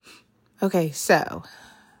Okay, so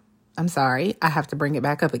I'm sorry. I have to bring it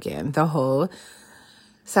back up again. The whole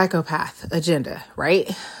psychopath agenda, right?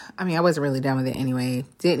 I mean, I wasn't really done with it anyway.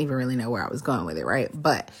 Didn't even really know where I was going with it, right?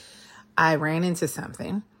 But I ran into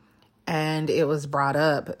something and it was brought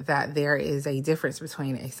up that there is a difference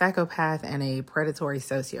between a psychopath and a predatory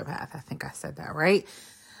sociopath. I think I said that right.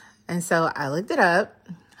 And so I looked it up.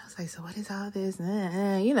 I was like, so what is all this?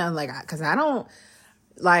 You know, like, because I don't,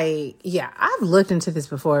 like, yeah, I've looked into this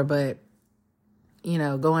before, but, you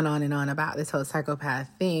know, going on and on about this whole psychopath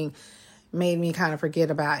thing made me kind of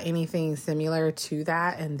forget about anything similar to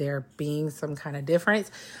that and there being some kind of difference.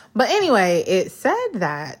 But anyway, it said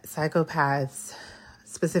that psychopaths,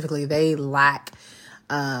 specifically, they lack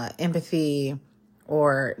empathy,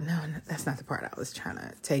 or no, that's not the part I was trying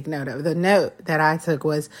to take note of. The note that I took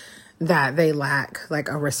was that they lack like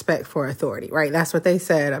a respect for authority, right? That's what they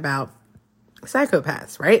said about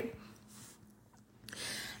psychopaths, right?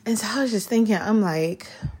 And so I was just thinking, I'm like,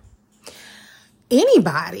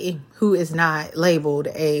 anybody who is not labeled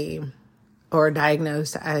or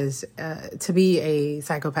diagnosed as to be a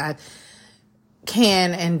psychopath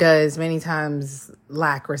can and does many times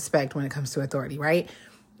lack respect when it comes to authority, right?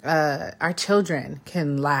 Our children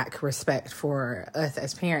can lack respect for us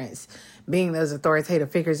as parents, being those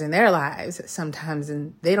authoritative figures in their lives sometimes,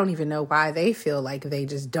 and they don't even know why. They feel like they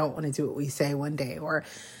just don't want to do what we say one day, or,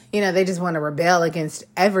 you know, they just want to rebel against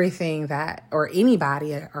everything that, or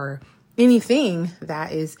anybody, or anything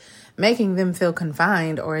that is making them feel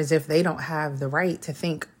confined, or as if they don't have the right to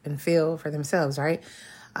think and feel for themselves, right?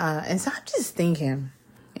 And so I'm just thinking,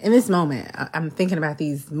 in this moment, I'm thinking about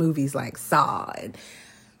these movies like Saw, and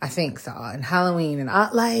I think Saw, and Halloween, and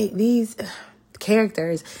like these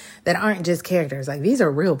characters that aren't just characters. Like, these are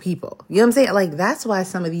real people. You know what I'm saying? Like, that's why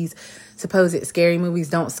some of these supposed scary movies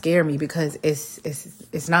don't scare me, because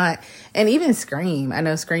it's not. And even Scream, I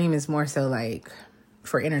know Scream is more so like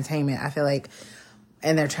for entertainment, I feel like,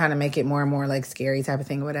 and they're trying to make it more and more like scary type of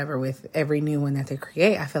thing, whatever, with every new one that they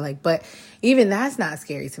create, I feel like. But even that's not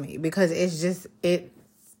scary to me, because it's just, it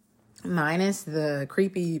minus the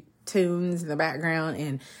creepy tunes in the background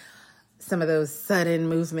and some of those sudden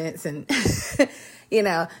movements and, you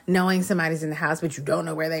know, knowing somebody's in the house, but you don't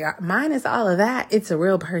know where they are. Minus all of that, it's a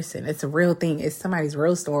real person. It's a real thing. It's somebody's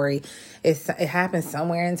real story. It happened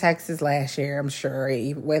somewhere in Texas last year, I'm sure,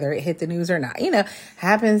 whether it hit the news or not, you know,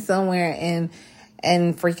 happened somewhere in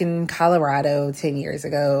freaking Colorado 10 years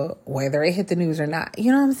ago, whether it hit the news or not.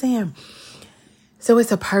 You know what I'm saying? So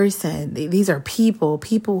it's a person. These are people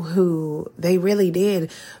who they really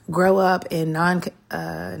did grow up in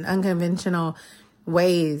unconventional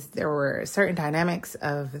ways. There were certain dynamics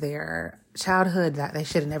of their childhood that they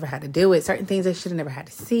should have never had to deal with, certain things they should have never had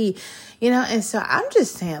to see, you know? And so I'm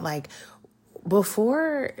just saying, like,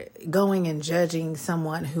 before going and judging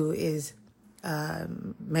someone who is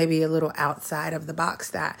maybe a little outside of the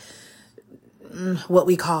box that what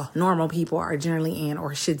we call normal people are generally in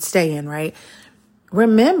or should stay in, right?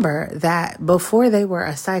 Remember that before they were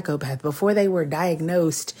a psychopath, before they were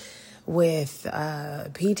diagnosed with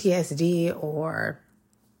PTSD or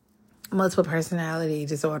multiple personality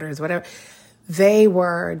disorders, whatever, they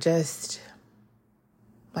were just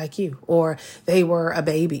like you, or they were a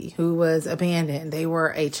baby who was abandoned. They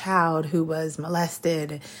were a child who was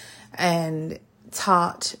molested and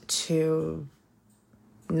taught to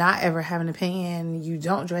not ever have an opinion. You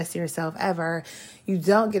don't dress yourself ever. You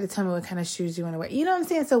don't get to tell me what kind of shoes you want to wear. You know what I'm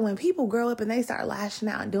saying? So when people grow up and they start lashing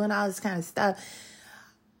out and doing all this kind of stuff,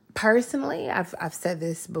 personally, I've said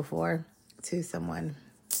this before to someone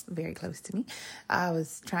very close to me. I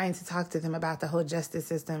was trying to talk to them about the whole justice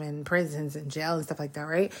system and prisons and jail and stuff like that,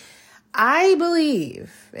 right? I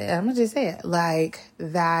believe, and I'm going to just say it, like,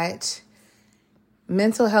 that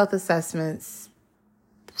mental health assessments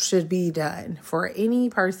should be done for any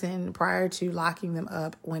person prior to locking them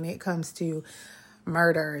up when it comes to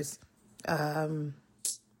murders, when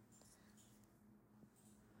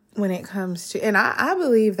it comes to, and I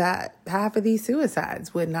believe that half of these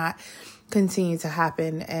suicides would not continue to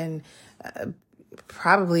happen, and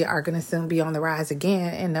probably are going to soon be on the rise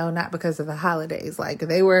again. And no, not because of the holidays. Like,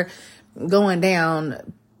 they were going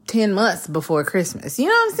down 10 months before Christmas. You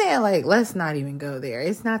know what I'm saying? Like, let's not even go there.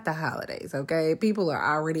 It's not the holidays, okay? People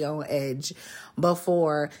are already on edge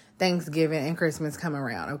before Thanksgiving and Christmas come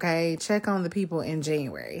around, okay? Check on the people in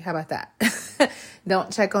January. How about that?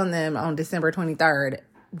 Don't check on them on December 23rd,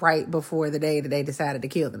 right before the day that they decided to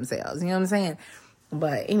kill themselves. You know what I'm saying?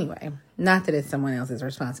 But anyway, not that it's someone else's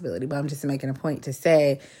responsibility, but I'm just making a point to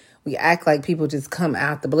say, we act like people just come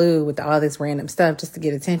out the blue with all this random stuff just to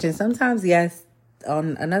get attention. Sometimes, yes.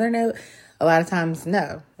 On another note, a lot of times,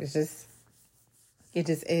 no. It just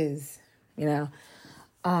is you know?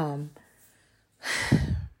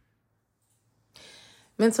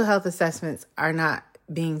 Mental health assessments are not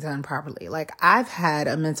being done properly. Like, I've had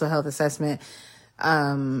a mental health assessment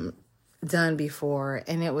done before,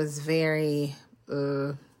 and it was very,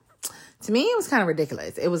 to me, it was kind of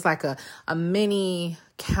ridiculous. It was like a mini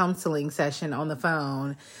counseling session on the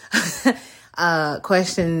phone,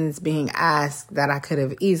 questions being asked that I could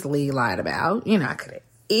have easily lied about. You know, I could have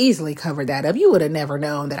easily covered that up. You would have never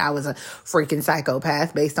known that I was a freaking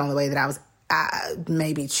psychopath based on the way that I was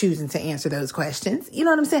maybe choosing to answer those questions. You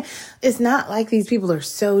know what I'm saying? It's not like these people are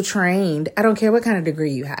so trained. I don't care what kind of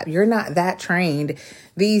degree you have. You're not that trained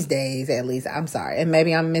these days, at least. I'm sorry. And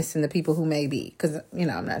maybe I'm missing the people who may be, because, you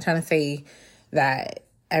know, I'm not trying to say that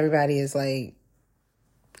everybody is like,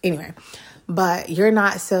 anyway, but you're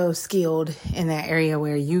not so skilled in that area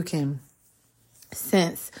where you can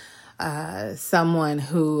sense someone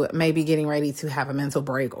who may be getting ready to have a mental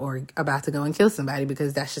break or about to go and kill somebody,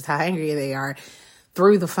 because that's just how angry they are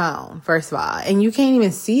through the phone, first of all. And you can't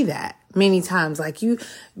even see that many times. Like,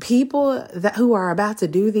 people who are about to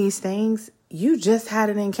do these things, you just had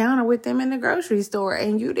an encounter with them in the grocery store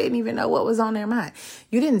and you didn't even know what was on their mind.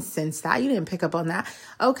 You didn't sense that. You didn't pick up on that.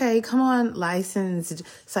 Okay, come on, licensed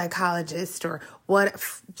psychologist or what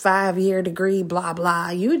 5-year degree, blah, blah.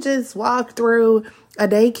 You just walked through a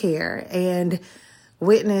daycare and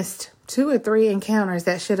witnessed 2 or 3 encounters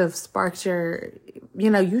that should have sparked your,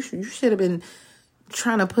 you should have been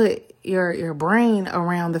trying to put your brain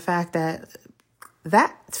around the fact that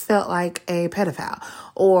felt like a pedophile,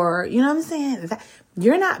 or, you know what I'm saying? That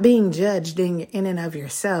you're not being judged in and of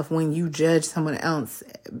yourself when you judge someone else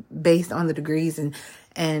based on the degrees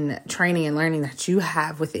and training and learning that you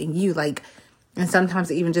have within you. Like, and sometimes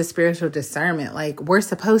even just spiritual discernment. Like, we're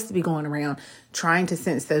supposed to be going around trying to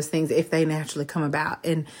sense those things if they naturally come about.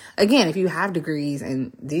 And again, if you have degrees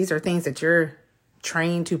and these are things that you're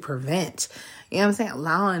trained to prevent, you know what I'm saying?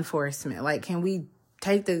 Law enforcement, like, can we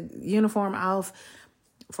take the uniform off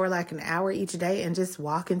for like an hour each day and just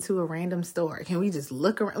walk into a random store? Can we just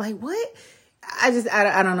look around? Like, what? I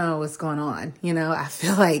don't know what's going on. You know, I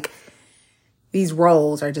feel like these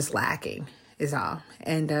roles are just lacking is all.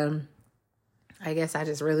 And, I guess I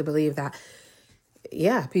just really believe that,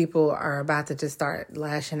 yeah, people are about to just start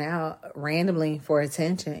lashing out randomly for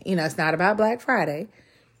attention. You know, it's not about Black Friday,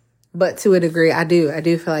 but to a degree, I do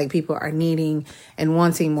feel like people are needing and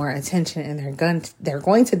wanting more attention, and they're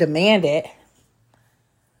going to demand it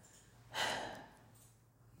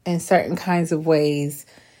in certain kinds of ways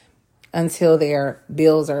until their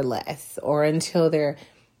bills are less, or until their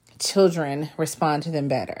children respond to them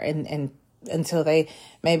better, and until they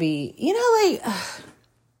maybe,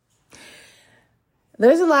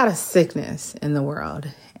 there's a lot of sickness in the world,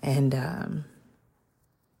 and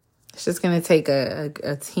it's just going to take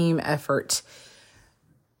a team effort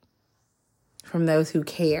from those who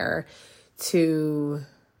care to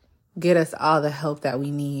get us all the help that we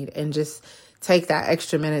need, and just take that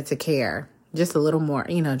extra minute to care just a little more.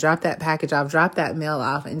 Drop that package off, drop that mail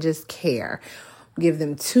off, and just care. Give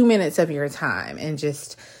them 2 minutes of your time and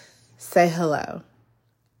just say hello.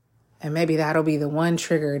 And maybe that'll be the one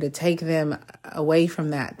trigger to take them away from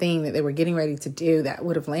that thing that they were getting ready to do that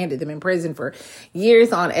would have landed them in prison for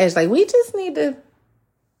years on edge. Like, we just need to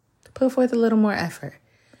put forth a little more effort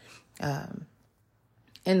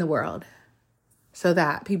in the world so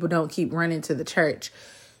that people don't keep running to the church,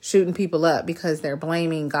 shooting people up because they're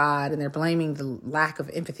blaming God and they're blaming the lack of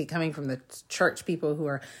empathy coming from the church people who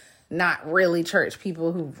are not really church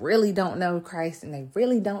people, who really don't know Christ and they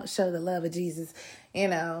really don't show the love of Jesus. They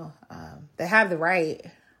have the right.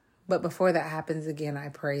 But before that happens again, I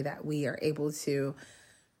pray that we are able to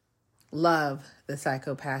love the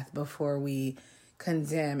psychopath before we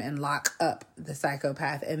condemn and lock up the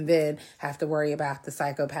psychopath, and then have to worry about the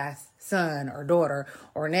psychopath's son or daughter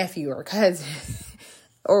or nephew or cousin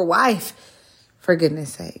or wife, for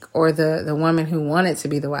goodness sake, or the woman who wanted to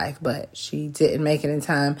be the wife, but she didn't make it in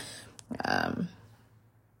time.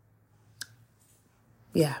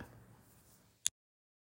 Yeah.